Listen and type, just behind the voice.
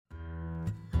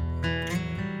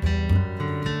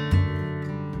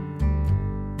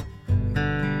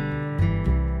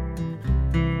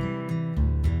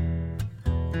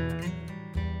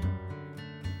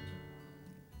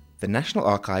The National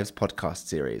Archives podcast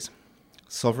series,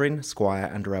 Sovereign, Squire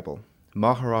and Rebel,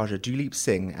 Maharaja Duleep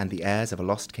Singh and the Heirs of a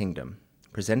Lost Kingdom,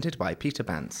 presented by Peter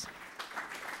Bance.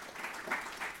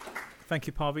 Thank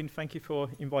you, Parveen. Thank you for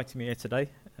inviting me here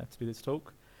today to do this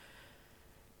talk.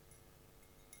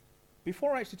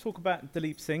 Before I actually talk about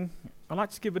Duleep Singh, I'd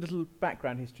like to give a little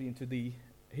background history into the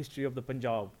history of the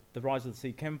Punjab, the rise of the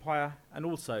Sikh Empire, and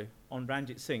also on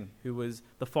Ranjit Singh, who was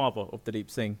the father of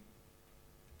Duleep Singh.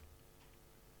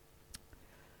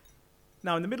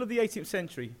 Now, in the middle of the 18th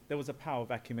century, there was a power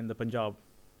vacuum in the Punjab.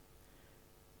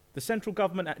 The central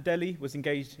government at Delhi was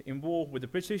engaged in war with the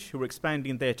British, who were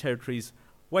expanding their territories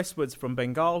westwards from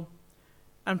Bengal,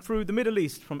 and through the Middle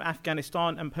East from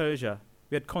Afghanistan and Persia.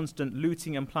 We had constant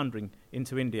looting and plundering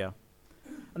into India.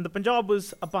 And the Punjab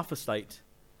was a buffer state,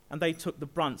 and they took the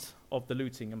brunt of the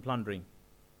looting and plundering.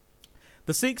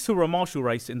 The Sikhs, who were a martial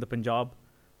race in the Punjab,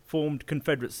 formed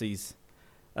confederacies.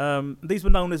 These were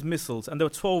known as missals, and there were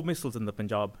 12 missals in the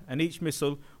Punjab, and each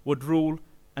missal would rule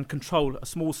and control a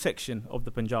small section of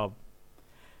the Punjab.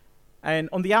 And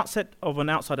on the outset of an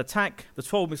outside attack, the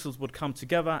 12 missals would come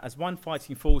together as one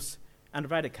fighting force and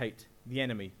eradicate the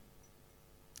enemy.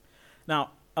 Now,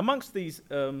 amongst these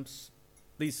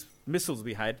missiles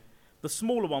we had, the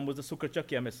smaller one was the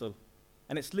Sukrachakia missile,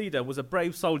 and its leader was a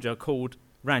brave soldier called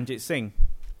Ranjit Singh.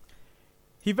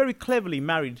 He very cleverly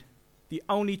married the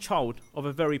only child of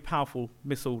a very powerful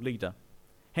missile leader,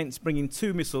 hence bringing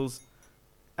two missiles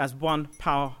as one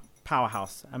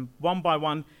powerhouse, and one by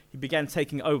one he began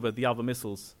taking over the other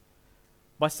missiles.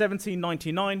 By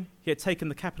 1799, he had taken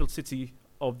the capital city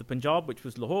of the Punjab, which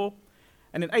was Lahore,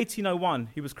 and in 1801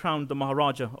 he was crowned the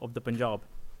Maharaja of the Punjab.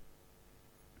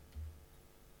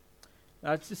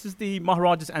 This is the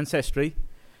Maharaja's ancestry.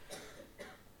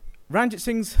 Ranjit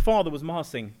Singh's father was Mahar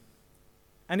Singh,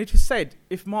 and it is said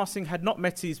if Mahar Singh had not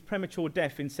met his premature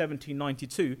death in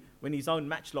 1792, when his own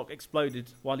matchlock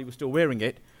exploded while he was still wearing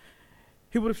it,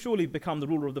 he would have surely become the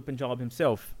ruler of the Punjab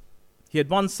himself. He had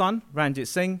one son, Ranjit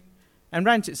Singh, and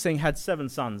Ranjit Singh had 7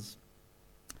 sons.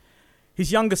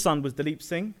 His younger son was Duleep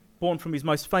Singh, born from his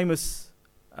most famous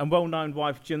and well-known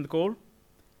wife, Jind Kaur,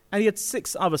 and he had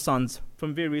 6 other sons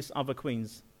from various other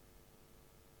queens.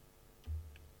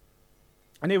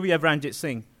 And here we have Ranjit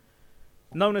Singh,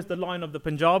 known as the Lion of the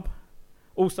Punjab,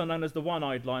 also known as the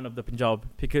one-eyed Lion of the Punjab,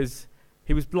 because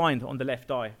he was blind on the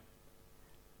left eye.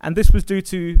 And this was due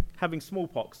to having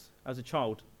smallpox as a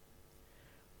child.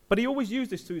 But he always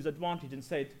used this to his advantage and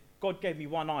said, God gave me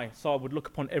one eye, so I would look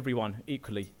upon everyone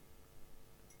equally.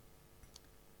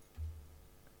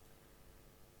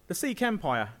 The Sikh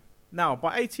Empire. Now,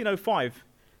 by 1805,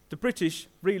 the British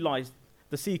realized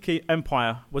the Sikh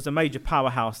Empire was a major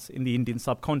powerhouse in the Indian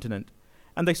subcontinent,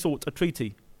 and they sought a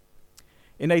treaty.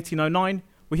 In 1809,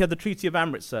 we had the Treaty of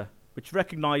Amritsar, which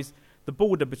recognized the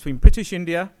border between British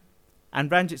India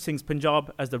and Ranjit Singh's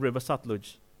Punjab as the River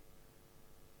Satluj.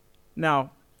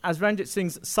 Now, as Ranjit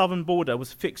Singh's southern border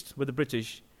was fixed with the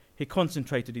British, he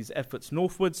concentrated his efforts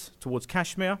northwards towards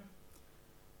Kashmir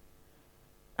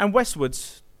and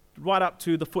westwards right up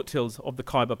to the foothills of the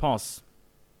Khyber Pass.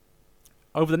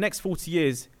 Over the next 40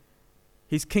 years,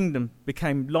 his kingdom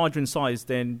became larger in size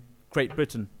than Great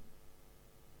Britain.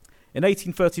 In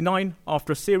 1839,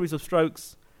 after a series of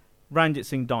strokes, Ranjit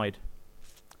Singh died.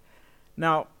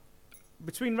 Now,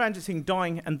 between Ranjit Singh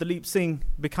dying and Duleep Singh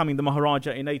becoming the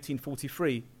Maharaja in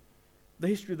 1843, the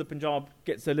history of the Punjab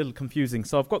gets a little confusing.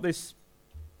 So I've got this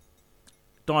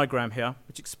diagram here,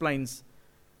 which explains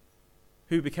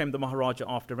who became the Maharaja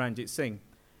after Ranjit Singh.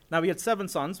 Now, he had 7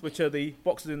 sons, which are the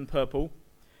boxes in purple.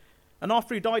 And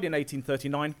after he died in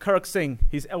 1839, Karak Singh,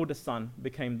 his eldest son,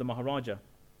 became the Maharaja.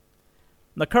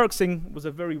 Now, Karak Singh was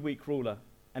a very weak ruler,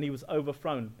 and he was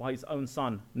overthrown by his own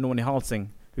son, Nihal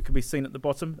Singh, who can be seen at the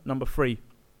bottom, number 3.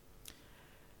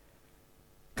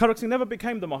 Karak Singh never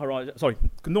became the Maharaja.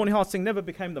 Nihal Singh never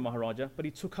became the Maharaja, but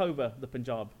he took over the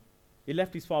Punjab. He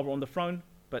left his father on the throne,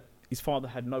 but his father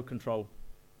had no control.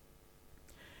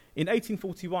 In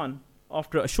 1841,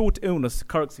 after a short illness,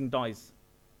 Karak Singh dies.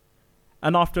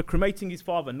 And after cremating his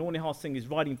father, Nihal Singh is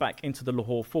riding back into the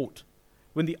Lahore fort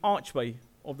when the archway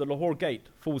of the Lahore gate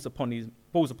falls upon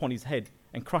his head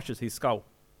and crushes his skull.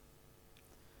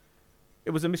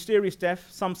 It was a mysterious death.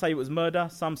 Some say it was murder,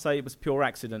 some say it was pure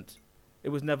accident. It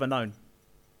was never known.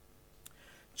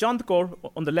 Jind Kaur,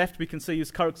 on the left, we can see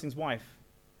is Karak Singh's wife.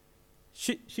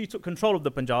 She took control of the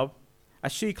Punjab,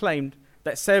 as she claimed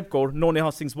that Sahib Kaur,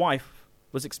 Nihal Singh's wife,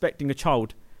 was expecting a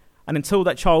child, and until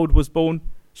that child was born,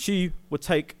 she would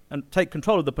take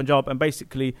control of the Punjab and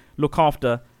basically look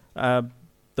after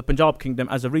the Punjab kingdom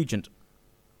as a regent.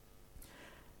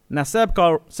 Now, Sahib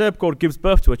Kaur gives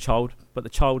birth to a child, but the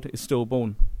child is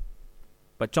stillborn.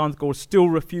 but Chand Kaur still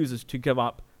refuses to give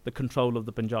up the control of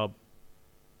the Punjab.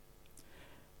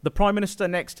 The Prime Minister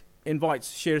next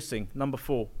invites Sher Singh, number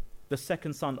 4, the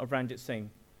second son of Ranjit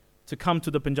Singh, to come to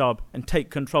the Punjab and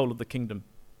take control of the kingdom.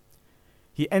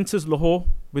 He enters Lahore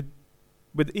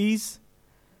with ease,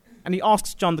 and he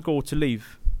asks Chand Kaur to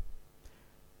leave.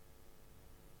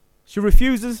 She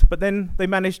refuses, but then they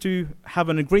manage to have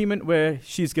an agreement where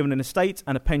she's given an estate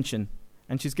and a pension,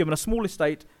 and she's given a small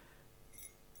estate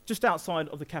just outside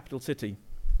of the capital city.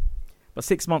 But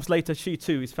 6 months later, she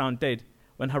too is found dead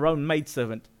when her own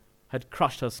maidservant had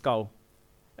crushed her skull.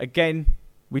 Again,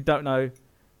 we don't know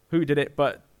who did it,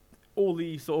 but all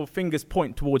the sort of fingers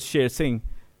point towards Sher Singh.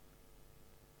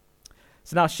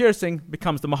 So now Sher Singh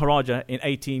becomes the Maharaja in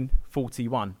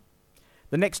 1841.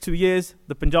 The next 2 years,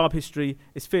 the Punjab history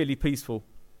is fairly peaceful.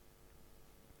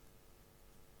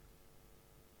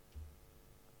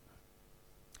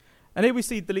 And here we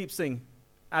see Duleep Singh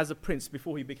as a prince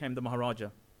before he became the Maharaja.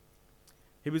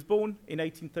 He was born in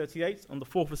 1838 on the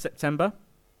 4th of September.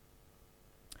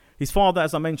 His father,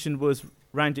 as I mentioned, was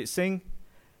Ranjit Singh.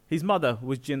 His mother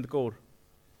was Jind Kaur.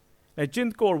 Now,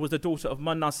 Jind Kaur was the daughter of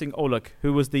Manna Singh Olak,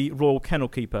 who was the royal kennel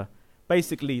keeper,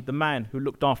 basically the man who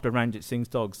looked after Ranjit Singh's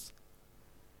dogs.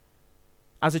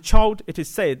 As a child, it is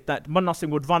said that Manna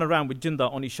Singh would run around with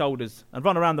Jinda on his shoulders and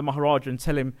run around the Maharaja and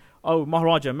tell him, "Oh,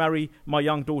 Maharaja, marry my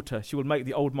young daughter. She will make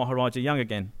the old Maharaja young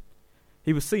again."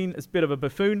 He was seen as a bit of a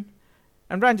buffoon,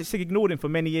 and Ranjit Singh ignored him for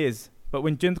many years. But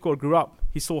when Jind Kaur grew up,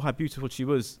 he saw how beautiful she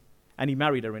was, and he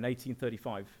married her in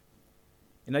 1835.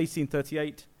 In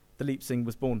 1838, Duleep Singh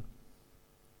was born.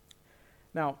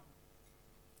 Now,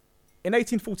 in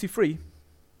 1843,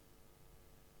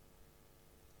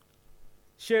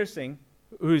 Sher Singh,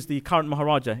 who is the current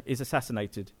Maharaja, is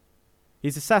assassinated.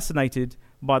 He's assassinated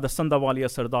by the Sandawaliya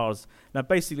Sardars. Now,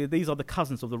 basically, these are the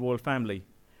cousins of the royal family.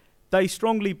 They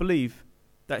strongly believe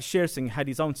that Sher Singh had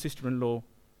his own sister-in-law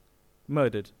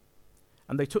murdered.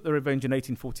 And they took their revenge in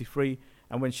 1843.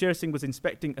 And when Sher Singh was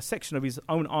inspecting a section of his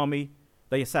own army,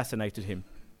 they assassinated him.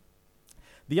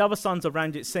 The other sons of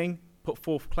Ranjit Singh put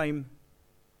forth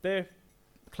their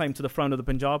claim to the throne of the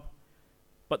Punjab.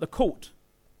 But the court,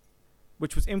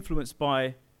 which was influenced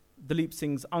by Duleep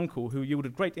Singh's uncle, who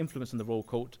yielded great influence in the royal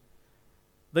court,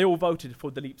 they all voted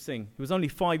for Duleep Singh. He was only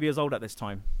 5 years old at this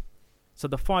time. So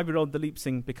the 5-year-old Duleep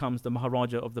Singh becomes the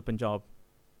Maharaja of the Punjab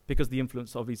because of the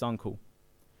influence of his uncle.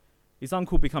 His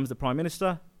uncle becomes the Prime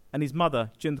Minister, and his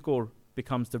mother, Jind Kaur,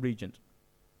 becomes the regent.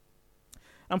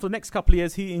 And for the next couple of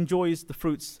years, he enjoys the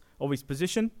fruits of his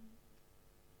position.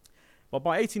 But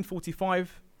by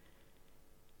 1845,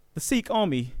 the Sikh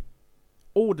army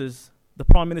orders the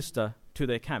Prime Minister to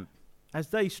their camp, as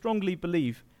they strongly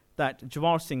believe that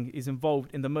Jawar Singh is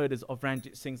involved in the murders of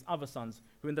Ranjit Singh's other sons,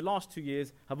 who in the last 2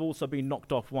 years have also been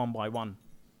knocked off one by one.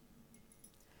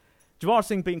 Jawar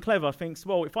Singh, being clever, thinks,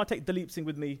 well, if I take Duleep Singh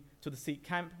with me to the Sikh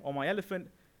camp on my elephant,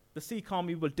 the Sikh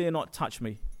army will dare not touch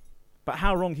me. But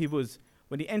how wrong he was.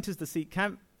 When he enters the Sikh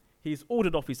camp, he is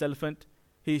ordered off his elephant,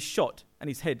 he is shot, and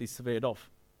his head is severed off.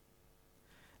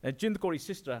 Now, Jind Kaur's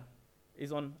sister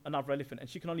is on another elephant, and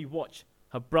she can only watch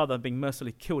her brother being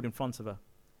mercilessly killed in front of her.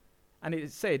 And it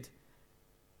is said,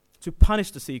 to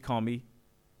punish the Sikh army,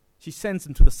 she sends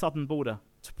them to the southern border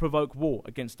to provoke war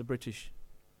against the British.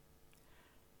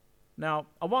 Now,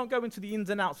 I won't go into the ins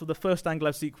and outs of the First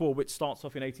Anglo-Sikh War, which starts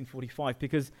off in 1845,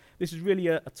 because this is really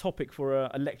a topic for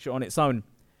a lecture on its own.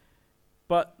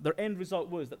 But the end result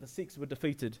was that the Sikhs were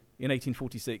defeated in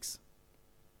 1846.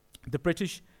 The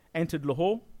British entered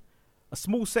Lahore. A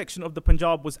small section of the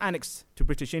Punjab was annexed to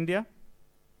British India.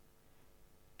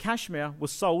 Kashmir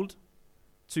was sold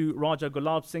to Raja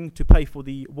Duleep Singh to pay for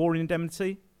the war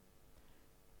indemnity.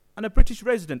 And a British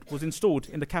resident was installed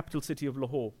in the capital city of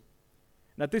Lahore.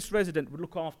 Now, this resident would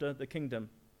look after the kingdom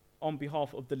on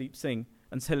behalf of Duleep Singh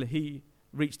until he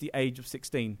reached the age of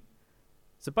 16.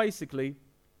 So basically,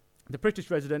 the British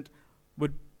resident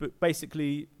would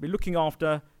basically be looking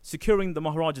after securing the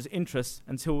Maharaja's interests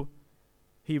until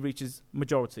he reaches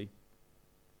majority.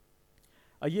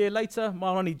 A year later,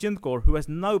 Maharani Jind Kaur, who has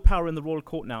no power in the royal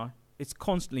court now, is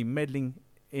constantly meddling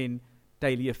in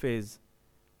daily affairs.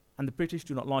 And the British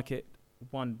do not like it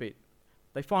one bit.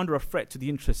 They find her a threat to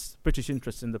the British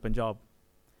interests in the Punjab.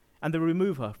 And they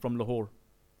remove her from Lahore.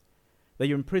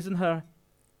 They imprison her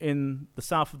in the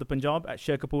south of the Punjab at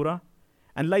Sherkapura.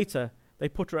 And later, they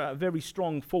put her at a very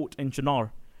strong fort in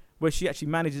Chinar, where she actually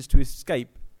manages to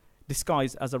escape,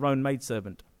 disguised as her own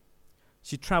maidservant.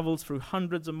 She travels through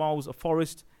hundreds of miles of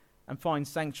forest and finds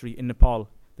sanctuary in Nepal.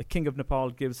 The king of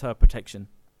Nepal gives her protection.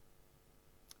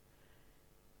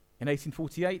 In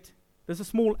 1848, there's a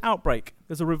small outbreak.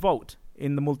 There's a revolt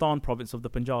in the Multan province of the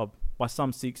Punjab by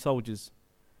some Sikh soldiers.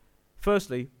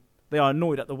 Firstly, they are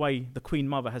annoyed at the way the Queen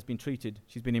Mother has been treated.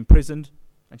 She's been imprisoned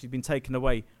and she's been taken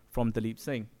away from Duleep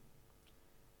Singh.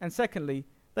 And secondly,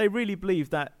 they really believe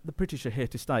that the British are here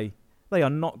to stay. They are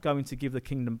not going to give the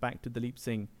kingdom back to Duleep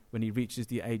Singh when he reaches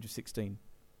the age of 16.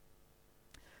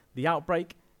 The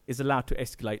outbreak is allowed to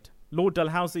escalate. Lord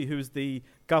Dalhousie, who is the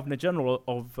Governor General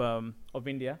of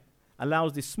India,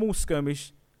 allows this small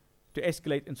skirmish to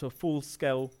escalate into a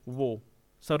full-scale war,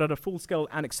 so that a full-scale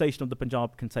annexation of the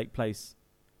Punjab can take place.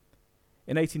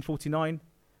 In 1849,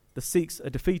 the Sikhs are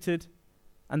defeated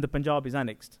and the Punjab is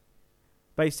annexed.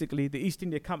 Basically, the East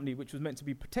India Company, which was meant to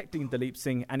be protecting Duleep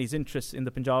Singh and his interests in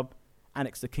the Punjab,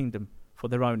 annexed the kingdom for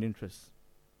their own interests.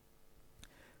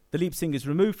 Duleep Singh is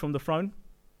removed from the throne.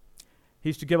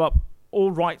 He's to give up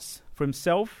all rights for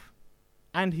himself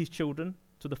and his children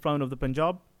to the throne of the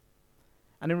Punjab,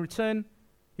 and in return,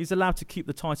 he's allowed to keep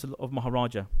the title of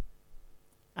Maharaja,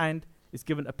 and is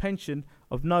given a pension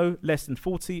of no less than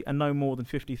 40 and no more than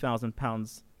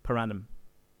 £50,000 per annum.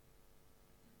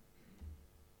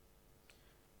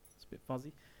 It's a bit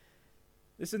fuzzy.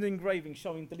 This is an engraving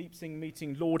showing Duleep Singh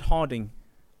meeting Lord Hardinge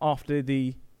after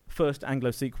the First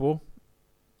Anglo-Sikh War.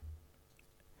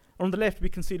 On the left, we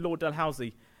can see Lord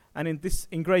Dalhousie, and in this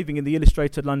engraving in the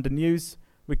Illustrated London News,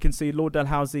 we can see Lord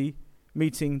Dalhousie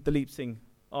meeting Duleep Singh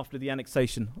after the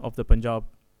annexation of the Punjab.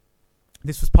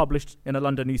 This was published in a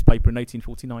London newspaper in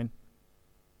 1849.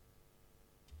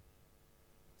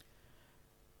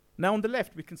 Now on the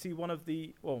left, we can see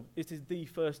it is the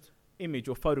first image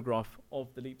or photograph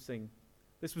of Duleep Singh.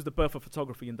 This was the birth of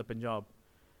photography in the Punjab.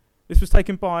 This was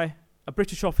taken by a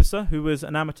British officer who was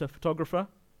an amateur photographer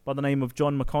by the name of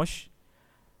John McCosh,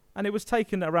 and it was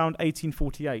taken around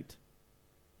 1848,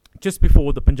 just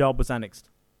before the Punjab was annexed.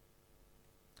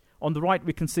 On the right,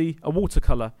 we can see a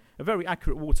watercolour, a very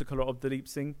accurate watercolour of Duleep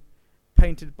Singh,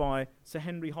 painted by Sir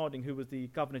Henry Hardinge, who was the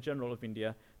Governor General of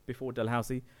India before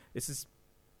Dalhousie. This is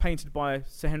painted by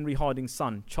Sir Henry Hardinge's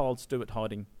son, Charles Stewart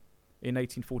Hardinge, in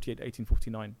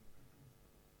 1848-1849.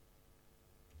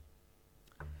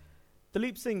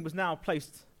 Duleep Singh was now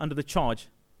placed under the charge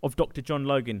of Dr. John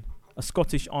Logan, a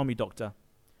Scottish army doctor,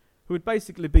 who would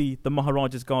basically be the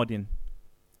Maharaja's guardian.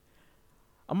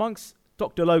 Amongst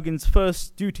Dr. Logan's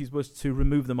first duties was to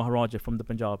remove the Maharaja from the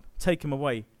Punjab, take him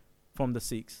away from the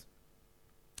Sikhs.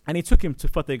 And he took him to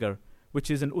Fatehgarh, which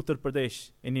is in Uttar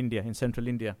Pradesh in India, in central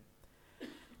India.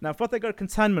 Now, Fatehgarh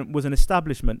Cantonment was an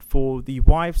establishment for the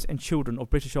wives and children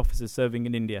of British officers serving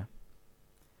in India.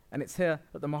 And it's here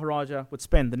that the Maharaja would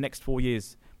spend the next 4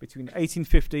 years. Between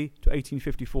 1850 to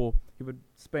 1854, he would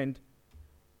spend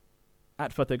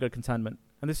at Fatehgarh Cantonment.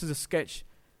 And this is a sketch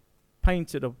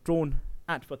painted or drawn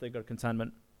at Fatehgarh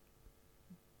Cantonment.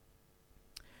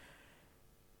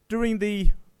 During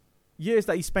the years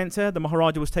that he spent here, the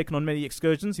Maharaja was taken on many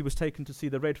excursions. He was taken to see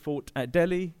the Red Fort at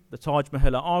Delhi, the Taj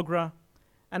Mahal at Agra,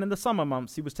 and in the summer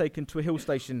months he was taken to a hill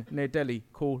station near Delhi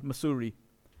called Mussoorie.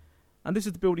 And this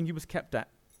is the building he was kept at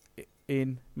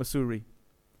in Mussoorie.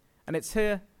 And it's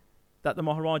here that the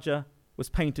Maharaja was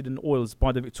painted in oils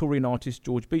by the Victorian artist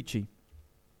George Beechey,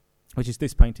 which is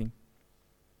this painting.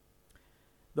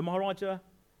 The Maharaja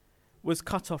was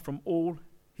cut off from all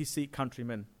his Sikh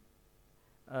countrymen.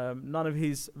 None of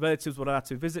his relatives were allowed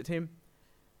to visit him,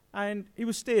 and he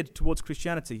was steered towards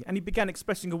Christianity, and he began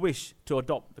expressing a wish to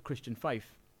adopt the Christian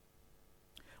faith.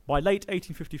 By late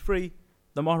 1853,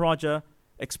 the Maharaja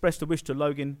expressed a wish to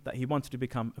Logan that he wanted to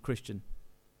become a Christian.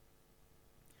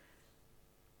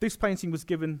 This painting was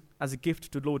given as a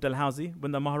gift to Lord Dalhousie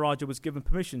when the Maharaja was given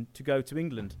permission to go to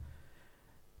England.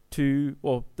 The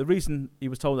reason he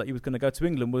was told that he was going to go to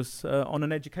England was on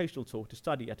an educational tour to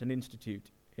study at an institute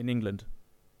in England.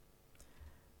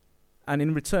 And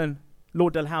in return,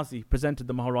 Lord Dalhousie presented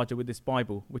the Maharaja with this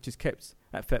Bible, which is kept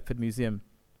at Thetford Museum.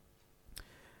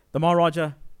 The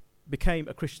Maharaja became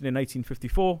a Christian in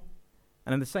 1854,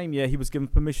 and in the same year he was given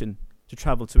permission to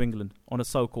travel to England on a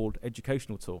so-called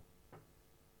educational tour.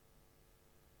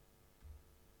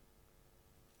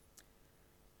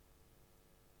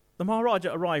 The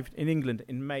Maharaja arrived in England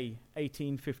in May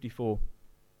 1854.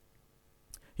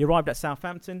 He arrived at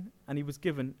Southampton and he was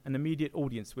given an immediate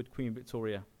audience with Queen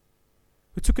Victoria,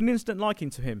 who took an instant liking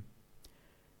to him.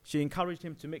 She encouraged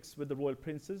him to mix with the royal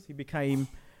princes. He became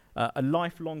a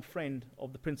lifelong friend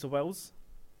of the Prince of Wales.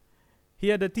 He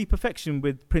had a deep affection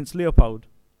with Prince Leopold.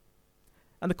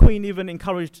 And the Queen even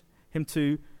encouraged him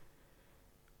to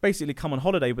basically come on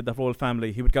holiday with the royal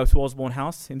family. He would go to Osborne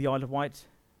House in the Isle of Wight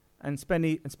and spend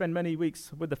many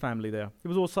weeks with the family there. He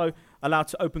was also allowed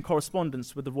to open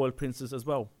correspondence with the royal princes as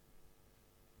well.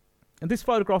 And this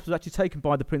photograph was actually taken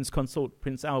by the Prince Consort,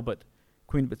 Prince Albert,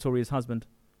 Queen Victoria's husband.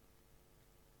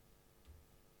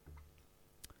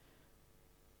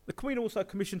 The Queen also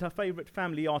commissioned her favourite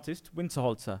family artist,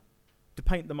 Winterhalter, to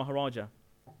paint the Maharaja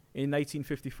in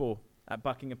 1854 at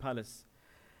Buckingham Palace.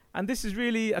 And this is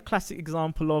really a classic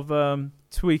example of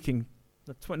tweaking,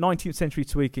 the 19th century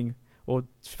tweaking or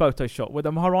Photoshop, where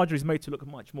the Maharaja is made to look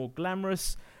much more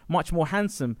glamorous, much more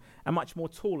handsome, and much more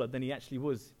taller than he actually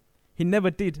was. He never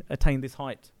did attain this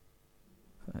height.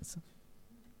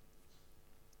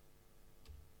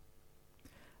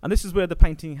 And this is where the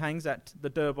painting hangs at the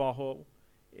Durbar Hall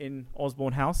in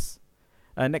Osborne House,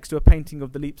 next to a painting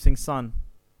of Duleep Singh's son,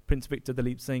 Prince Victor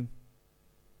Duleep Singh.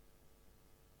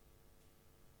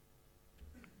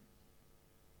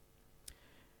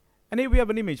 And here we have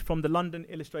an image from the London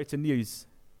Illustrated News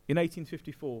in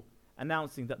 1854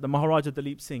 announcing that the Maharaja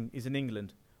Duleep Singh is in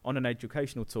England on an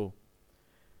educational tour.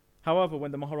 However,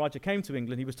 when the Maharaja came to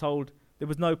England, he was told there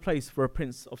was no place for a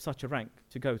prince of such a rank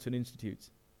to go to an institute.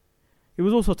 He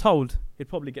was also told he'd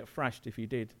probably get thrashed if he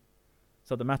did.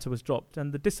 So the matter was dropped,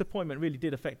 and the disappointment really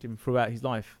did affect him throughout his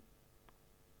life.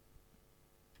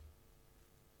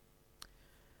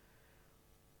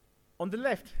 On the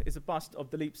left is a bust of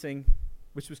Duleep Singh,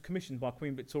 which was commissioned by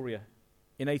Queen Victoria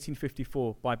in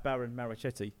 1854 by Baron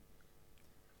Marachetti.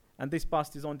 And this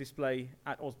bust is on display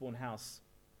at Osborne House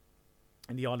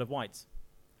in the Isle of Wight.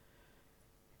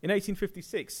 In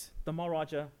 1856, the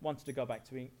Maharaja wanted to go back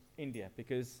to India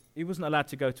because he wasn't allowed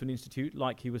to go to an institute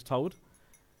like he was told.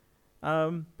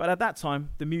 But at that time,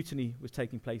 the mutiny was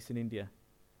taking place in India.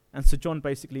 And Sir John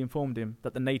basically informed him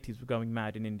that the natives were going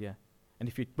mad in India. And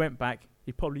if he went back,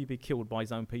 he'd probably be killed by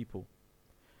his own people.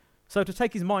 So to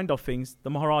take his mind off things, the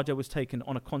Maharaja was taken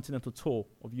on a continental tour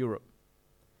of Europe.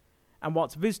 And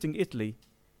whilst visiting Italy,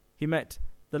 he met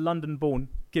the London-born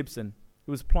Gibson,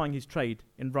 who was plying his trade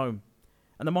in Rome.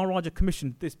 And the Maharaja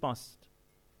commissioned this bust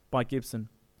by Gibson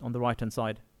on the right-hand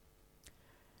side.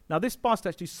 Now, this bust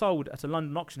actually sold at a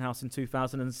London auction house in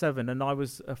 2007, and I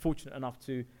was fortunate enough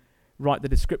to write the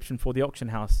description for the auction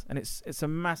house. And it's a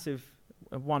massive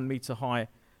 1 metre high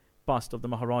bust of the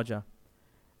Maharaja.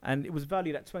 And it was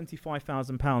valued at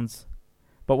 £25,000.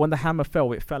 But when the hammer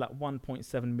fell, it fell at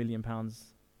 £1.7 million.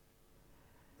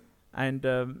 And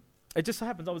it just so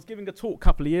happens I was giving a talk a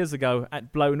couple of years ago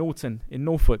at Blow Norton in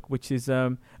Norfolk, which is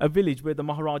a village where the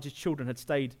Maharaja's children had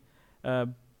stayed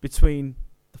between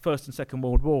the First and Second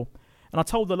World War. And I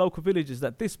told the local villagers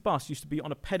that this bust used to be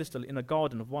on a pedestal in a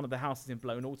garden of one of the houses in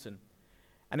Blow Norton.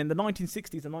 And in the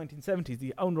 1960s and 1970s,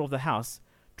 the owner of the house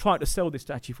tried to sell this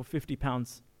statue for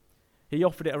 £50. He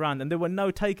offered it around, and there were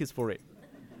no takers for it.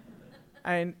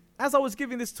 And as I was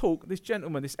giving this talk, this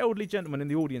elderly gentleman in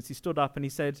the audience, he stood up and he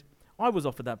said, I was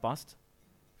offered that bust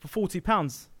for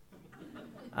 £40.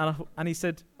 And he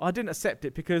said, I didn't accept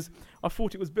it because I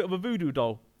thought it was a bit of a voodoo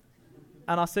doll.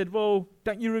 And I said, well,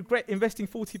 don't you regret investing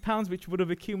 £40, which would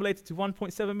have accumulated to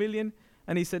 1.7 million?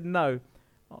 And he said, no,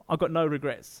 I got no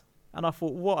regrets. And I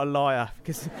thought, what a liar,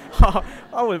 because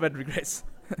I would have had regrets.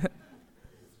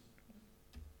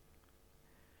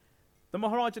 The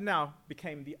Maharaja now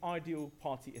became the ideal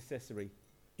party accessory,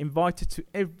 invited to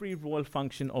every royal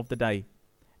function of the day.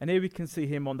 And here we can see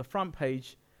him on the front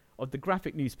page of the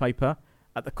graphic newspaper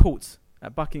at the court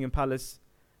at Buckingham Palace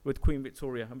with Queen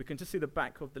Victoria. And we can just see the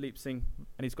back of Duleep Singh,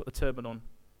 and he's got the turban on.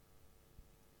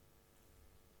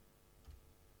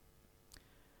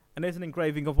 And there's an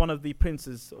engraving of one of the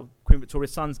princes of Queen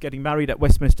Victoria's sons getting married at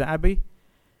Westminster Abbey.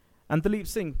 And Duleep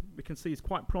Singh, we can see, is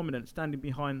quite prominent, standing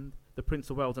behind the Prince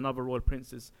of Wales and other royal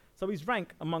princes. So his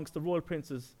rank amongst the royal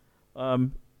princes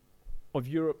of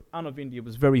Europe and of India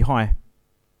was very high.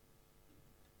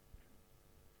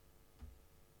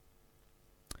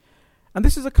 And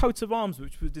this is a coat of arms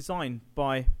which was designed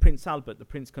by Prince Albert, the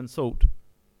Prince Consort.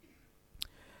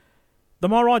 The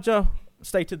Maharaja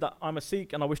stated that I'm a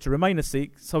Sikh and I wish to remain a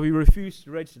Sikh, so he refused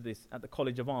to register this at the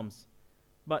College of Arms.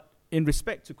 But in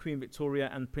respect to Queen Victoria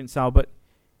and Prince Albert,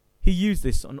 he used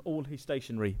this on all his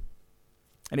stationery.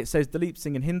 And it says Duleep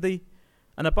Singh in Hindi,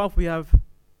 and above we have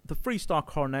the 3-star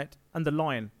coronet and the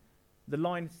lion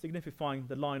signifying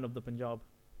the Lion of the Punjab.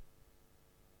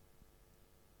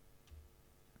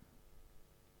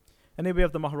 And here we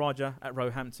have the Maharaja at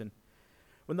Roehampton.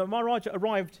 When the Maharaja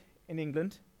arrived in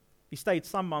England, he stayed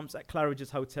some months at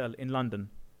Claridge's Hotel in London.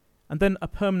 And then a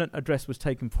permanent address was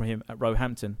taken for him at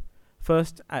Roehampton.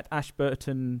 First at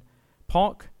Ashburton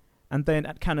Park, and then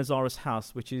at Canizara's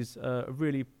house, which is a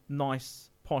really nice,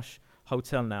 posh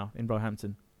hotel now in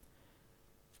Roehampton.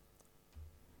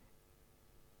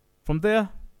 From there,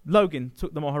 Logan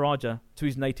took the Maharaja to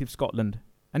his native Scotland,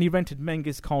 and he rented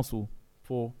Menzies Castle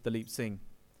for Duleep Singh.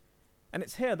 And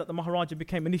it's here that the Maharaja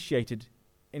became initiated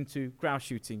into grouse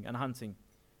shooting and hunting.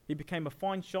 He became a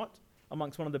fine shot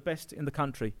amongst one of the best in the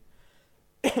country.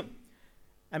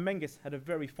 And Menzies had a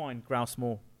very fine grouse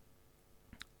moor.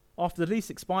 After the lease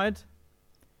expired,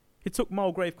 he took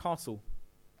Mulgrave Castle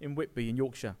in Whitby in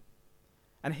Yorkshire.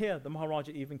 And here the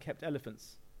Maharaja even kept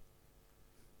elephants.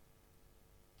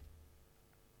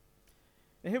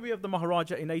 And here we have the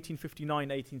Maharaja in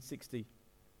 1859-1860.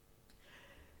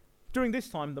 During this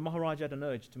time, the Maharaja had an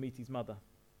urge to meet his mother.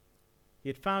 He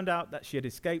had found out that she had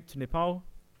escaped to Nepal,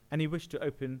 and he wished to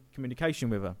open communication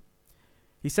with her.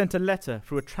 He sent a letter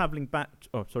through a travelling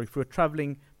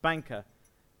banker,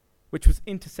 which was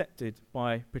intercepted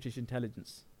by British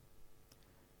intelligence.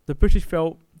 The British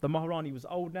felt the Maharani was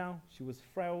old now, she was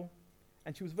frail,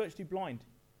 and she was virtually blind.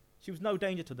 She was no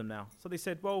danger to them now. So they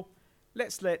said, well,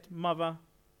 let's let mother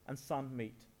and son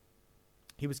meet.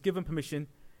 He was given permission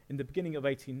in the beginning of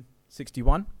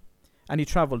 1861, and he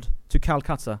travelled to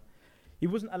Calcutta. He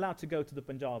wasn't allowed to go to the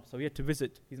Punjab, so he had to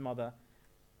visit his mother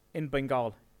in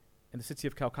Bengal, in the city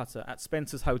of Calcutta, at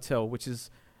Spencer's Hotel, which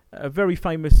is a very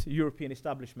famous European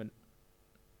establishment.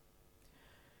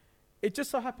 It just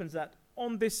so happens that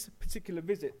on this particular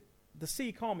visit, the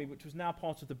Sikh army, which was now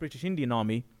part of the British Indian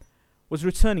Army, was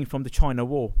returning from the China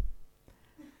War.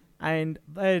 And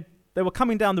they were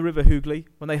coming down the River Hooghly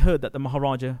when they heard that the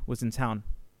Maharaja was in town.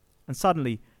 And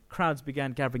suddenly, crowds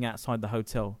began gathering outside the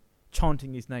hotel,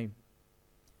 chanting his name.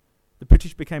 The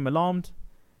British became alarmed,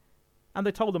 and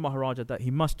they told the Maharaja that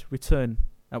he must return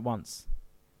at once.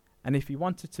 And if he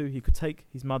wanted to, he could take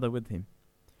his mother with him.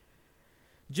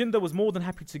 Jinder was more than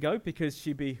happy to go because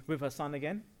she'd be with her son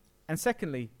again. And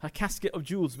secondly, her casket of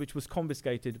jewels, which was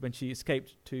confiscated when she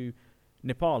escaped to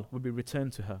Nepal, would be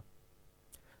returned to her.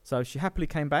 So she happily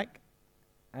came back,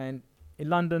 and in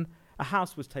London, a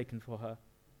house was taken for her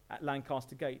at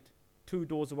Lancaster Gate, 2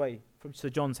 doors away from Sir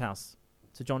John's house,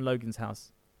 Sir John Logan's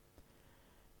house.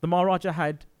 The Maharaja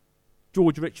had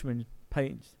George Richmond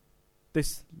paint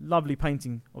this lovely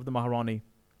painting of the Maharani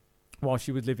while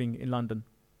she was living in London.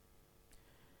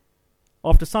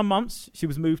 After some months, she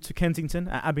was moved to Kensington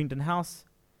at Abingdon House,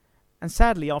 and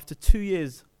sadly, after 2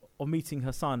 years of meeting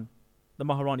her son, the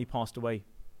Maharani passed away.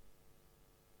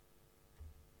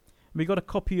 We got a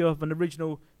copy of an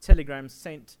original telegram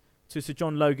sent to Sir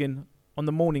John Logan on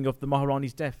the morning of the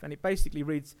Maharani's death, and it basically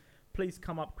reads, "Please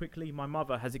come up quickly, my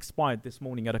mother has expired this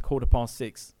morning at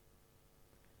 6:15.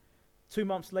 2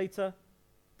 months later,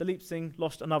 Duleep Singh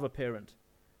lost another parent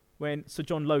when Sir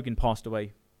John Logan passed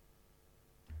away.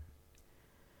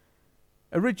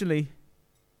 Originally,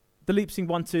 Duleep Singh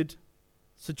wanted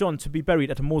Sir John to be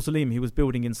buried at a mausoleum he was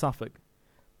building in Suffolk.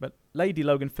 But Lady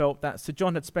Logan felt that Sir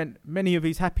John had spent many of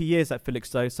his happy years at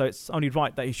Felixstowe, so it's only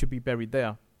right that he should be buried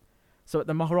there. So at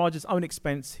the Maharaja's own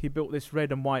expense, he built this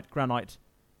red and white granite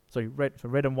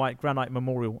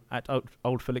memorial at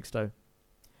Old Felixstowe.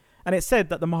 And it's said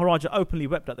that the Maharaja openly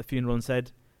wept at the funeral and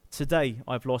said, "Today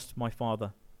I've lost my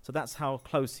father." So that's how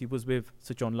close he was with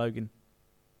Sir John Logan.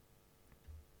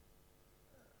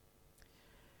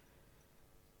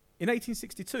 In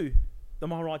 1862, the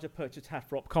Maharaja purchased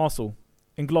Hathrop Castle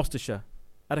in Gloucestershire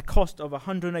at a cost of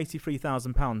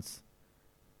 £183,000,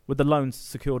 with the loans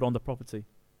secured on the property.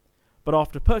 But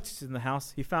after purchasing the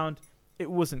house, he found it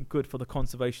wasn't good for the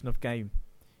conservation of game,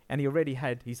 and he already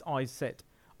had his eyes set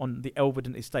on the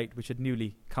Elverden estate, which had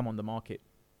newly come on the market.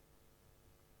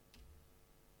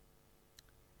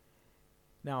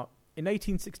 Now, in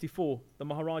 1864, the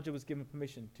Maharaja was given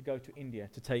permission to go to India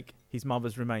to take his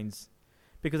mother's remains,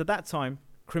 because at that time,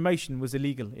 cremation was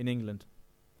illegal in England.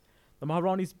 The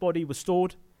Maharani's body was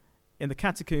stored in the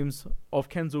catacombs of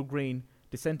Kensal Green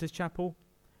Dissenters' Chapel,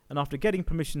 and after getting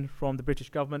permission from the British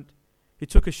government, he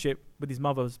took a ship with his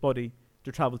mother's body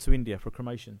to travel to India for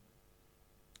cremation.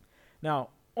 Now,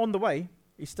 on the way,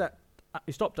 he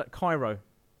stopped at Cairo,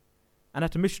 and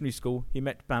at a missionary school, he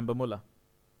met Bamba Mullah.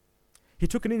 He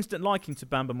took an instant liking to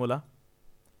Bamba Mullah,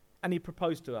 and he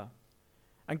proposed to her.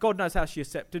 And God knows how she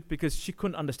accepted, because she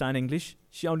couldn't understand English.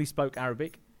 She only spoke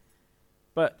Arabic.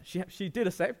 But she did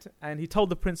accept, and he told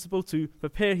the principal to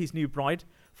prepare his new bride,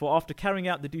 for after carrying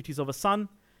out the duties of a son,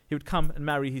 he would come and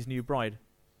marry his new bride.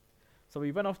 So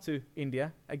he went off to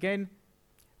India. Again,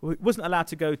 he wasn't allowed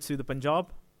to go to the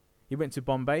Punjab. He went to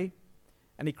Bombay,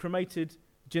 and he cremated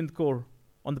Jind Kaur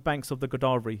on the banks of the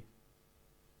Godavari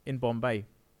in Bombay.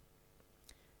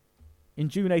 In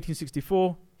June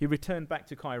 1864, he returned back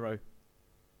to Cairo,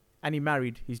 and he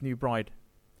married his new bride.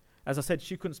 As I said,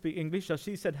 she couldn't speak English, so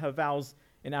she said her vows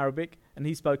in Arabic, and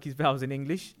he spoke his vows in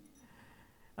English.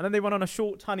 And then they went on a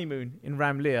short honeymoon in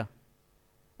Ramleer,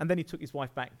 and then he took his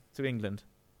wife back to England.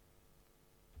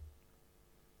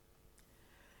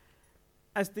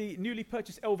 as the newly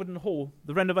purchased Elvedon Hall,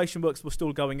 the renovation works were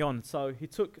still going on. So he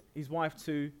took his wife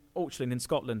to Auchlin in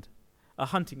Scotland, a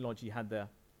hunting lodge he had there,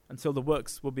 until the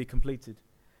works would be completed.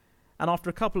 And after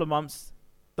a couple of months,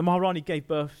 the Maharani gave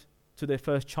birth to their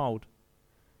first child.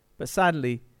 But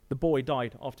sadly, the boy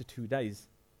died after 2 days.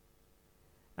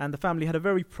 And the family had a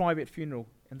very private funeral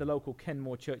in the local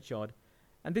Kenmore churchyard.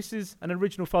 And this is an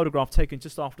original photograph taken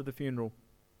just after the funeral,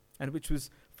 and which was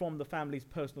from the family's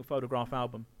personal photograph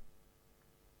album.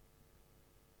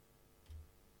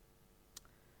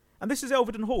 And this is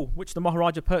Elvedon Hall, which the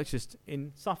Maharaja purchased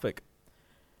in Suffolk.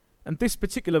 And this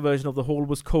particular version of the hall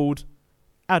was called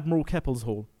Admiral Keppel's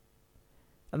Hall.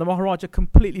 And the Maharaja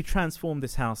completely transformed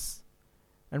this house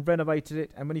and renovated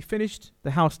it. And when he finished,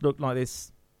 the house looked like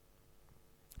this,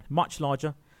 much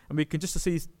larger. And we can just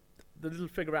see the little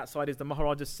figure outside is the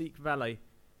Maharaja's Sikh valet,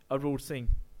 Duleep Singh.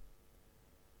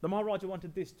 The Maharaja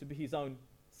wanted this to be his own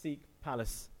Sikh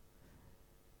palace.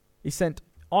 He sent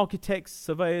architects,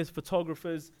 surveyors,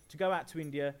 photographers to go out to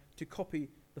India to copy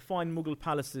the fine Mughal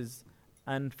palaces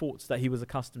and forts that he was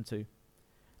accustomed to.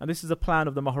 And this is a plan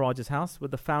of the Maharaja's house with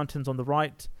the fountains on the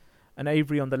right, an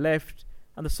aviary on the left,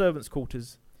 and the servants'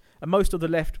 quarters. And most of the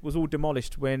left was all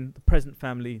demolished when the present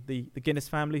family, the Guinness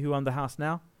family who own the house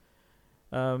now,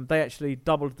 they actually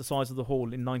doubled the size of the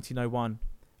hall in 1901,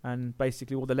 and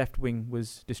basically all the left wing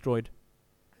was destroyed.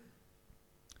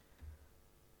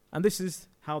 And this is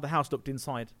how the house looked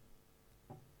inside.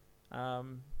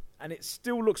 And it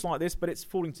still looks like this, but it's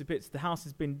falling to bits. The house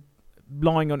has been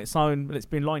lying on its own, and it's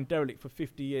been lying derelict for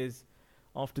 50 years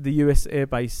after the US air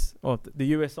base, or the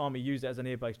US Army used it as an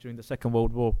air base during the Second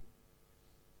World War.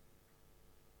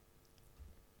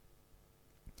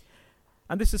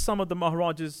 And this is some of the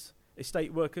Maharaja's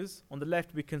estate workers. On the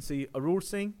left, we can see Duleep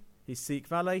Singh, his Sikh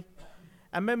valet,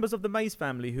 and members of the Mays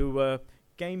family who were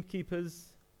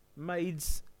gamekeepers,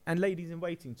 maids, and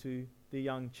ladies-in-waiting to the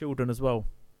young children as well.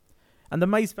 And the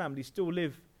Mays family still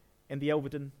live in the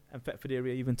Elvedon and Thetford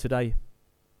area even today.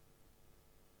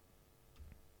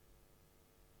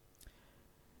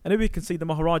 And here we can see the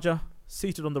Maharaja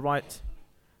seated on the right,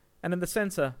 and in the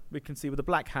centre we can see with the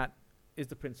black hat is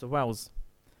the Prince of Wales.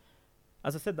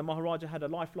 As I said, the Maharaja had a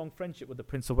lifelong friendship with the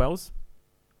Prince of Wales,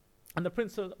 and the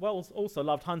Prince of Wales also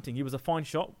loved hunting. He was a fine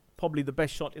shot, probably the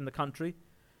best shot in the country,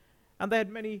 and they had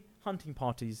many hunting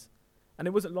parties. And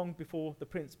it wasn't long before the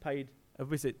Prince paid a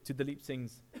visit to Duleep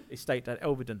Singh's estate at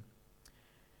Elvedon.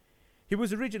 He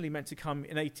was originally meant to come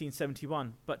in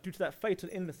 1871, but due to that fatal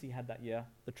illness he had that year,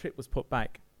 the trip was put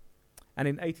back. And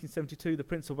in 1872, the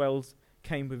Prince of Wales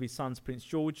came with his sons Prince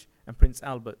George and Prince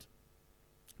Albert,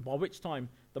 by which time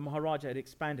the Maharaja had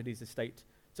expanded his estate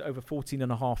to over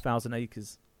 14,500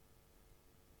 acres.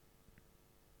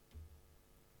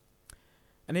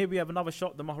 And here we have another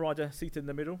shot, the Maharaja seated in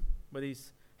the middle with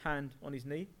his hand on his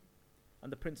knee,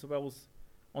 and the Prince of Wales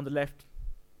on the left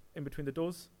in between the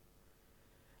doors.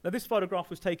 Now this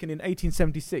photograph was taken in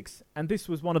 1876, and this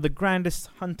was one of the grandest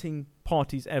hunting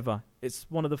parties ever. It's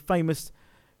one of the famous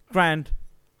grand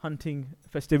hunting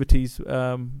festivities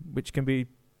which can be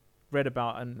read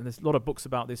about, and there's a lot of books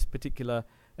about this particular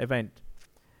event.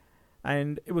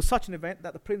 And it was such an event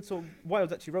that the Prince of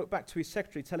Wales actually wrote back to his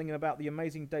secretary telling him about the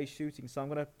amazing day's shooting. So I'm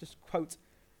going to just quote.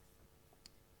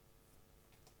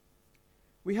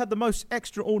 "We had the most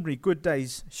extraordinary good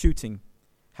day's shooting,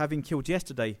 having killed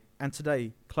yesterday and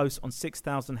today close on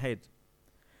 6,000 head,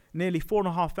 nearly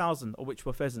 4,500 of which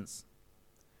were pheasants.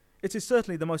 It is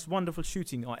certainly the most wonderful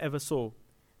shooting I ever saw,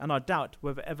 and I doubt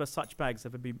whether ever such bags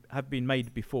have been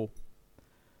made before."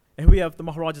 And here we have the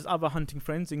Maharaja's other hunting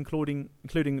friends, including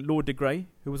Lord de Grey,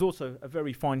 who was also a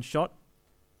very fine shot.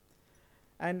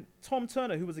 And Tom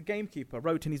Turner, who was a gamekeeper,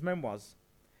 wrote in his memoirs,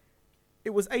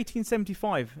 "It was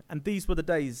 1875, and these were the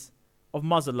days of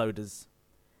muzzle loaders.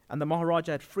 And the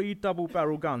Maharaja had 3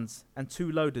 double-barrel guns and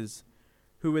 2 loaders,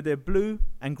 who with their blue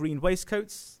and green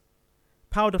waistcoats,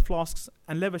 powder flasks,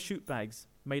 and leather shoot bags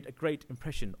made a great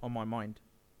impression on my mind."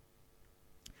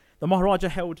 The Maharaja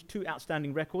held 2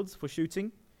 outstanding records for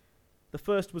shooting. The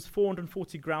first was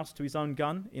 440 grouse to his own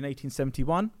gun in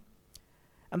 1871.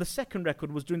 And the second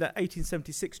record was during that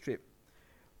 1876 trip,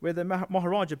 where the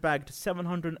Maharaja bagged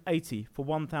 780 for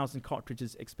 1,000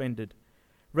 cartridges expended,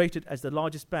 rated as the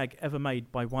largest bag ever made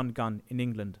by one gun in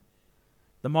England.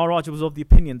 The Maharaja was of the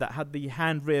opinion that had the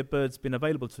hand-reared birds been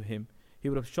available to him, he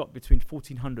would have shot between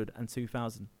 1,400 and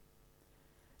 2,000.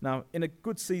 Now, in a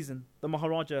good season, the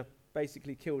Maharaja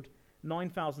basically killed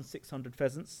 9,600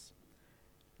 pheasants,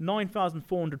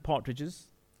 9,400 partridges,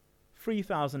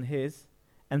 3,000 hares,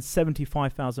 and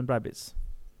 75,000 rabbits.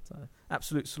 So,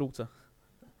 absolute slaughter.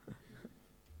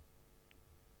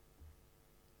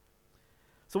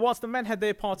 So whilst the men had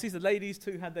their parties, the ladies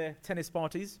too had their tennis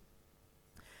parties.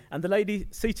 And the lady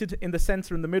seated in the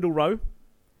centre in the middle row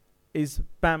is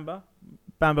Bamba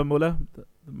Mullah, the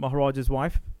Maharaja's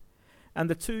wife. And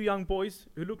the two young boys,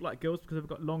 who look like girls because they've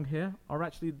got long hair, are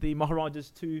actually the Maharaja's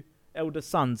two elder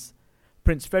sons,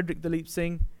 Prince Frederick Duleep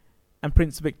Singh and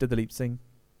Prince Victor Duleep Singh.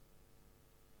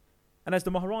 And as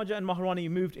the Maharaja and Maharani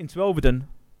moved into Elvedon,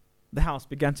 the house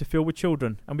began to fill with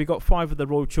children, and we got 5 of the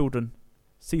royal children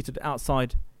seated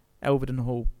outside Elvedon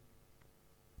Hall.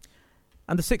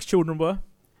 And the 6 children were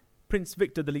Prince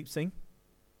Victor Duleep Singh,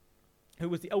 who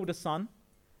was the eldest son.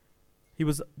 He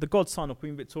was the godson of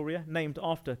Queen Victoria, named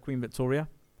after Queen Victoria.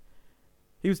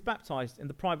 He was baptised in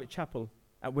the private chapel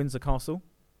at Windsor Castle.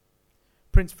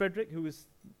 Prince Frederick, who was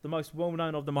the most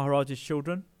well-known of the Maharaja's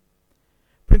children.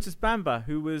 Princess Bamba,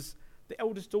 who was the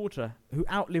eldest daughter, who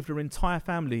outlived her entire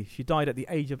family. She died at the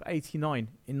age of 89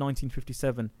 in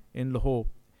 1957 in Lahore,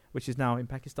 which is now in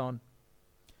Pakistan.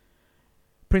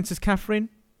 Princess Catherine,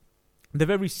 the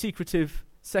very secretive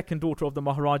second daughter of the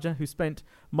Maharaja, who spent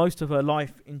most of her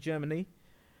life in Germany.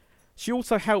 She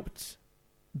also helped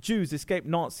Jews escape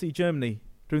Nazi Germany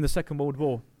during the Second World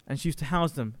War, and she used to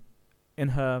house them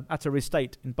at her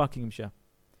estate in Buckinghamshire.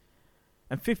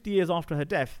 And 50 years after her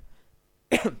death,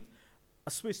 a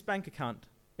Swiss bank account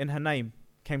in her name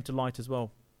came to light as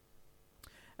well.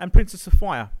 And Princess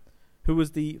Sophia, who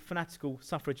was the fanatical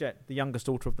suffragette, the youngest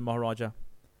daughter of the Maharaja.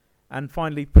 And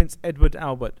finally, Prince Edward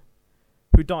Albert,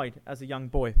 who died as a young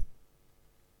boy.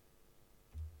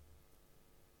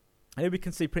 And here we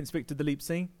can see Prince Victor Duleep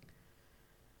Singh.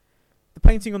 The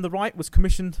painting on the right was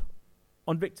commissioned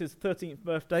on Victor's 13th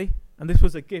birthday, and this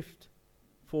was a gift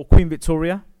for Queen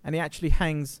Victoria, and it actually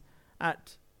hangs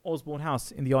at Osborne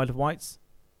House in the Isle of Wight.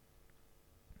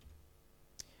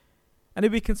 And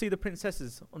here we can see the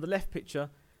princesses. On the left picture,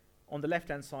 on the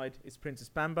left-hand side is Princess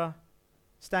Bamba.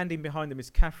 Standing behind them is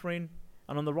Catherine,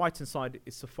 and on the right-hand side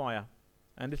is Sophia,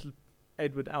 and little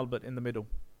Edward Albert in the middle.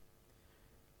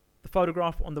 The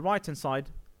photograph on the right-hand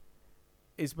side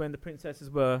is when the princesses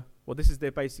were, well, this is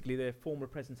basically their formal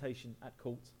presentation at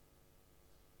court.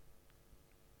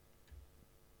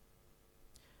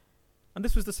 And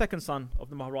this was the second son of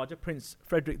the Maharaja, Prince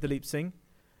Frederick Duleep Singh,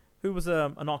 who was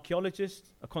an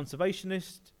archaeologist, a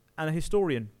conservationist, and a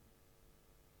historian.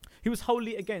 He was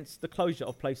wholly against the closure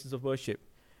of places of worship,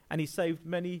 and he saved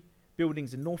many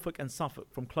buildings in Norfolk and Suffolk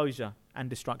from closure and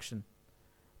destruction.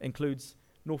 It includes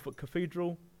Norfolk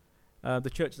Cathedral, the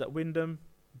churches at Wymondham,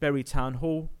 Bury Town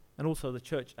Hall, and also the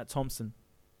church at Thompson.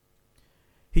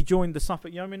 He joined the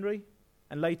Suffolk Yeomanry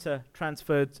and later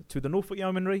transferred to the Norfolk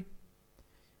Yeomanry.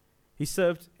 He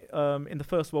served in the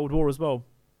First World War as well.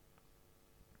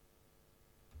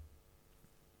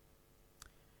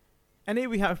 And here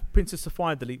we have Princess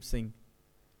Sophia Duleep Singh,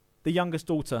 the youngest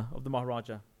daughter of the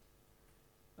Maharaja.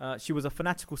 She was a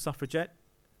fanatical suffragette,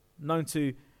 known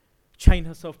to chain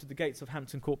herself to the gates of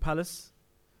Hampton Court Palace,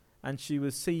 and she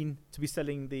was seen to be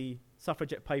selling the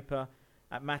suffragette paper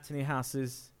at matinee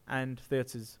houses and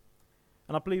theatres.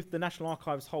 And I believe the National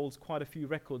Archives holds quite a few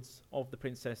records of the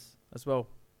princess as well.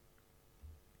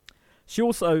 She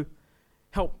also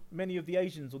helped many of the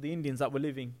Asians or the Indians that were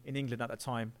living in England at that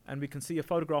time. And we can see a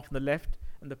photograph on the left,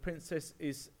 and the princess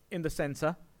is in the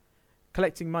centre,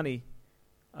 collecting money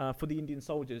for the Indian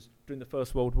soldiers during the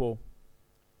First World War.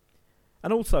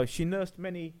 And also, she nursed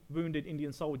many wounded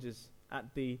Indian soldiers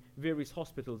at the various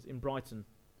hospitals in Brighton.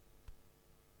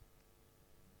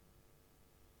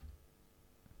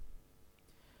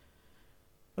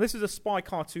 And this is a spy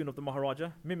cartoon of the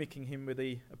Maharaja, mimicking him with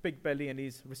a big belly and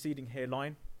his receding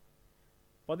hairline.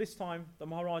 By this time, the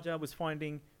Maharaja was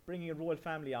finding bringing a royal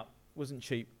family up wasn't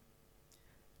cheap.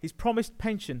 His promised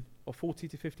pension of £40,000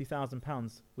 to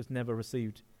 £50,000 was never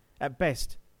received. At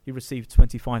best, he received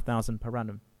 £25,000 per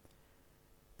annum.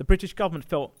 The British government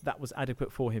felt that was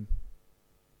adequate for him.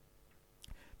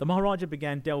 The Maharaja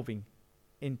began delving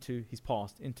into his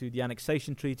past, into the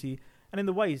annexation treaty, and in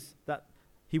the ways that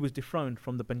he was dethroned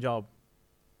from the Punjab.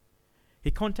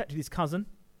 He contacted his cousin,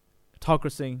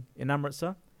 Tagra Singh in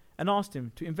Amritsar, and asked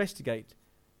him to investigate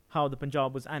how the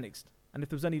Punjab was annexed and if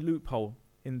there was any loophole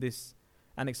in this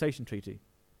annexation treaty.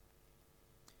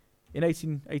 In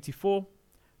 1884,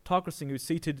 Tagra Singh, who was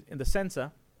seated in the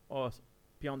centre or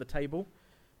beyond the table,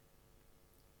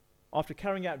 after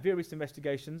carrying out various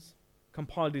investigations,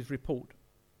 compiled his report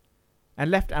and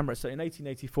left Amritsar in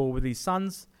 1884 with his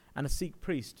sons and a Sikh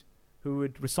priest who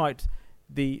would recite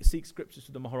the Sikh scriptures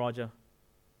to the Maharaja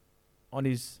on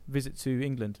his visit to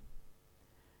England.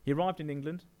 He arrived in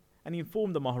England and he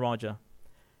informed the Maharaja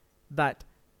that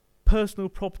personal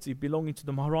property belonging to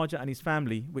the Maharaja and his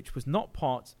family, which was not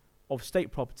part of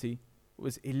state property,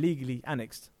 was illegally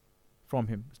annexed from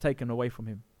him, was taken away from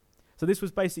him. So this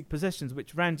was basic possessions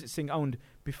which Ranjit Singh owned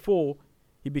before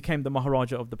he became the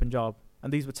Maharaja of the Punjab,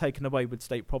 and these were taken away with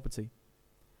state property.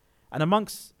 And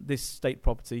amongst this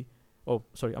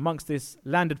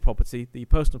landed property, the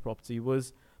personal property,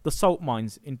 was the salt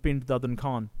mines in Pind Dadan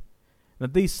Khan. Now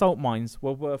these salt mines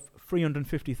were worth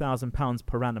 £350,000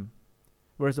 per annum,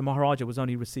 whereas the Maharaja was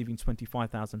only receiving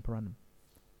 £25,000 per annum.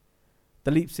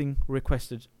 Duleep Singh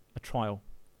requested a trial.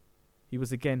 He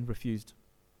was again refused.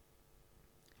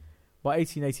 By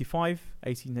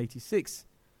 1886,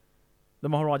 the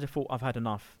Maharaja thought, I've had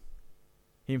enough.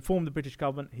 He informed the British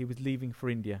government he was leaving for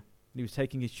India, and he was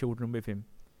taking his children with him.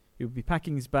 He would be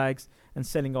packing his bags and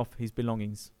selling off his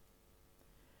belongings.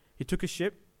 He took a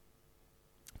ship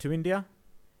to India,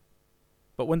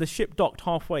 but when the ship docked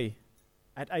halfway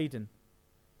at Aden,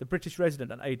 the British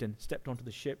resident at Aden stepped onto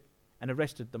the ship and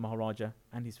arrested the Maharaja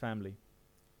and his family.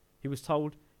 He was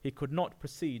told he could not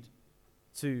proceed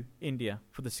to India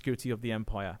for the security of the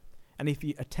empire, and if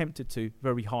he attempted to,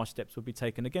 very harsh steps would be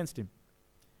taken against him.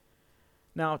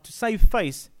 Now, to save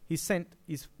face, he sent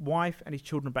his wife and his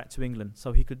children back to England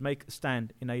so he could make a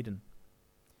stand in Aden.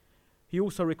 He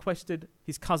also requested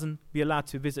his cousin be allowed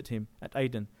to visit him at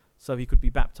Aden so he could be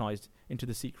baptized into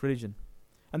the Sikh religion.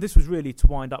 And this was really to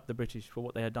wind up the British for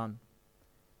what they had done.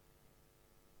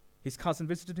 His cousin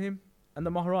visited him, and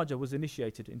the Maharaja was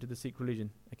initiated into the Sikh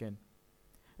religion again.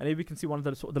 And here we can see one of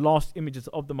the last images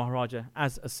of the Maharaja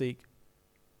as a Sikh.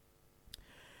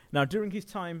 Now, during his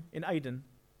time in Aden,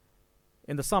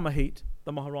 in the summer heat,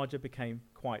 the Maharaja became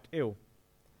quite ill.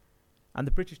 And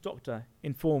the British doctor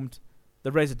informed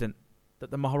the resident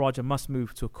that the Maharaja must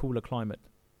move to a cooler climate,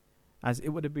 as it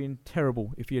would have been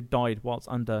terrible if he had died whilst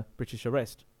under British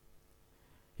arrest.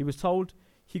 He was told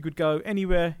he could go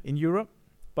anywhere in Europe,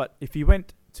 but if he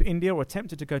went to India or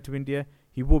attempted to go to India,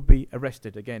 he would be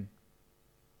arrested again.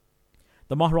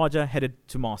 The Maharaja headed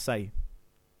to Marseille,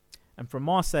 and from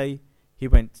Marseille he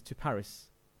went to Paris,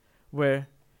 where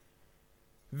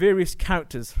various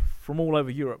characters from all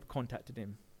over Europe contacted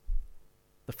him.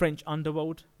 The French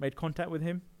underworld made contact with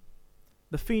him.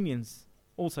 The Fenians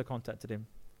also contacted him.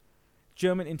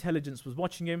 German intelligence was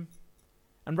watching him,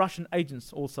 and Russian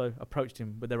agents also approached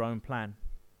him with their own plan.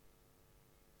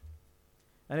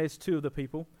 And here's two of the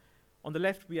people. On the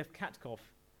left we have Katkov,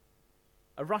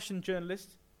 a Russian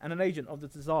journalist and an agent of the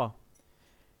Tsar.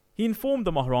 He informed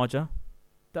the Maharaja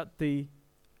that the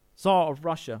Tsar of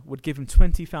Russia would give him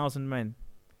 20,000 men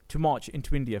to march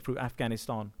into India through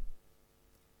Afghanistan.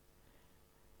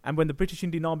 And when the British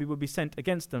Indian Army would be sent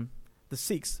against them, the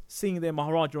Sikhs, seeing their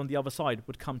Maharaja on the other side,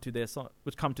 would come to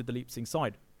Duleep Singh's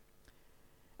side.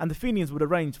 And the Fenians would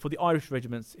arrange for the Irish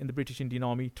regiments in the British Indian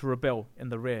Army to rebel in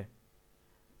the rear.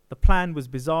 The plan was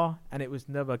bizarre, and it was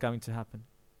never going to happen.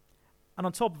 And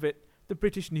on top of it, the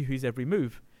British knew his every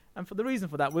move. And the reason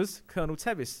for that was Colonel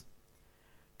Tevis.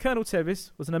 Colonel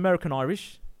Tevis was an American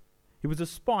Irish. He was a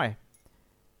spy.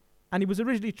 And he was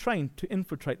originally trained to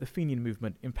infiltrate the Fenian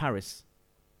movement in Paris.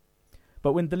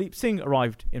 But when Duleep Singh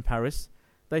arrived in Paris,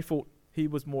 they thought he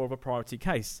was more of a priority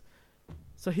case.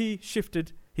 So he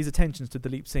shifted his attentions to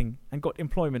Duleep Singh and got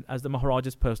employment as the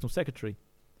Maharaja's personal secretary.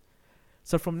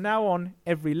 So from now on,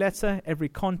 every letter, every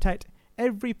contact,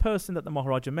 every person that the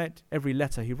Maharaja met, every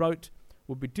letter he wrote,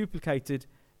 would be duplicated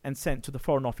and sent to the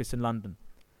Foreign Office in London.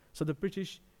 So the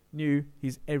British knew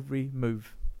his every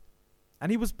move.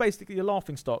 And he was basically a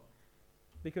laughingstock,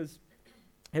 because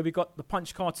here we got the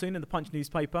Punch cartoon in the Punch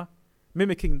newspaper,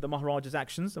 mimicking the Maharaja's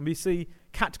actions, and we see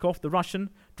Katkov, the Russian,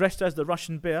 dressed as the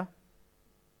Russian bear,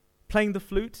 playing the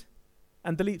flute,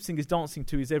 and Duleep Singh is dancing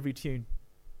to his every tune.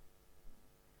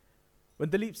 When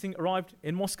Duleep Singh arrived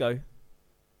in Moscow,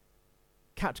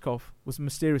 Katkov was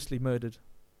mysteriously murdered.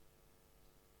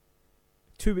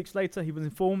 2 weeks later, he was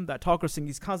informed that Thakur Singh,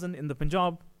 his cousin in the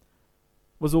Punjab,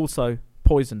 was also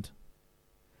poisoned.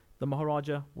 The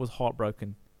Maharaja was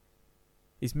heartbroken.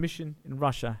 His mission in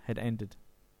Russia had ended.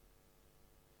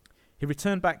 He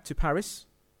returned back to Paris,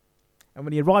 and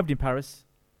when he arrived in Paris,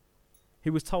 he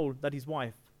was told that his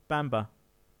wife, Bamba,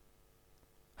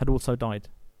 had also died.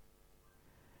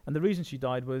 And the reason she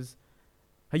died was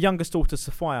her youngest daughter,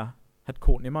 Sophia, had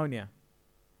caught pneumonia.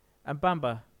 And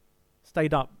Bamba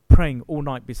stayed up praying all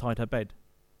night beside her bed.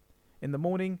 In the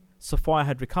morning, Sophia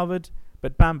had recovered,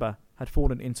 but Bamba had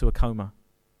fallen into a coma,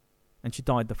 and she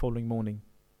died the following morning.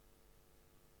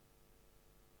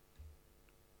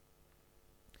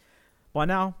 By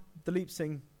now, Duleep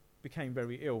Singh became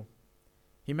very ill.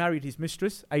 He married his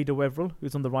mistress, Ada Weverill, who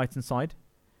was on the right-hand side,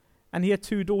 and he had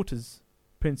 2 daughters,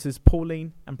 Princess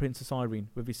Pauline and Princess Irene,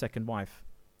 with his second wife.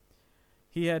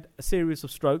 He had a series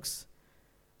of strokes,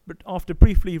 But after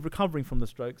briefly recovering from the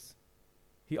strokes,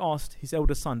 he asked his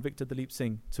elder son, Victor Duleep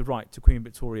Singh, to write to Queen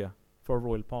Victoria for a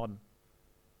royal pardon.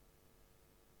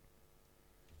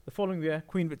 The following year,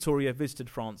 Queen Victoria visited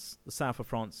France, the south of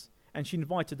France, and she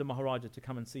invited the Maharaja to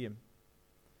come and see him.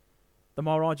 The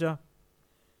Maharaja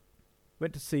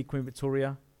went to see Queen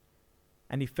Victoria,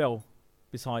 and he fell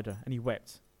beside her, and he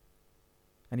wept,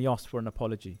 and he asked for an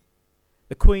apology.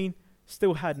 The Queen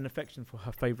still had an affection for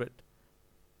her favourite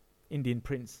Indian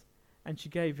prince, and she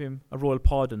gave him a royal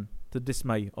pardon to the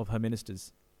dismay of her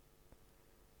ministers.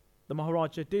 The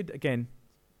Maharaja did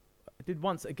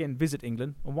once again visit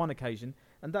England on one occasion,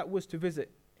 and that was to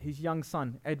visit his young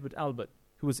son, Edward Albert,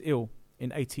 who was ill in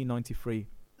 1893.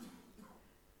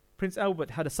 Prince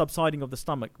Albert had a subsiding of the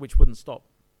stomach which wouldn't stop,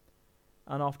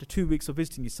 and after 2 weeks of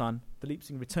visiting his son, Duleep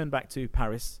Singh returned back to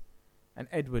Paris, and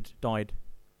Edward died.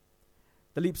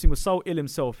 Duleep Singh was so ill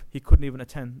himself he couldn't even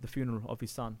attend the funeral of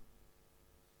his son.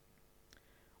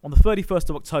 On the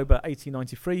 31st of October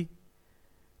 1893,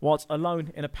 whilst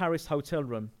alone in a Paris hotel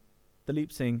room,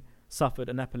 Duleep Singh suffered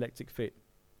an epileptic fit.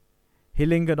 He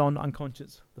lingered on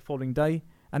unconscious the following day,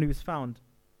 and he was found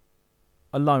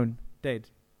alone, dead,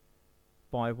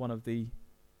 by one of the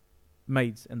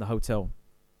maids in the hotel.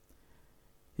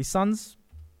 His sons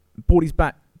brought his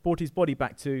body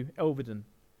back to Elvedon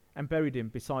and buried him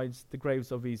beside the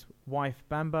graves of his wife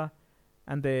Bamba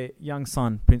and their young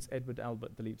son, Prince Edward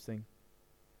Albert Duleep Singh.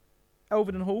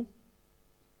 Elvedon Hall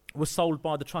was sold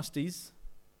by the trustees.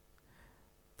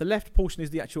 The left portion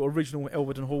is the actual original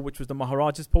Elvedon Hall, which was the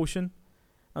Maharaja's portion,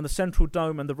 and the central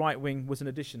dome and the right wing was an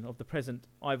addition of the present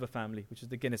Ivor family, which is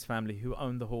the Guinness family, who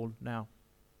own the hall now.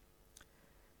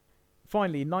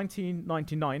 Finally, in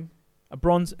 1999, a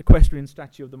bronze equestrian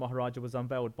statue of the Maharaja was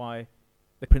unveiled by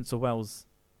the Prince of Wales.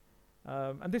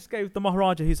 And this gave the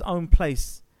Maharaja his own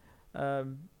place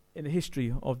in the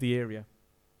history of the area.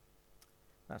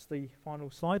 That's the final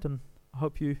slide, and I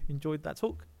hope you enjoyed that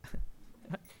talk.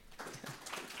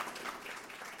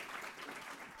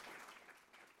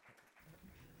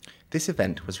 This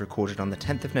event was recorded on the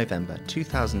 10th of November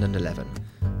 2011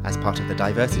 as part of the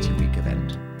Diversity Week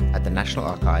event at the National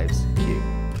Archives,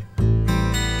 Kew.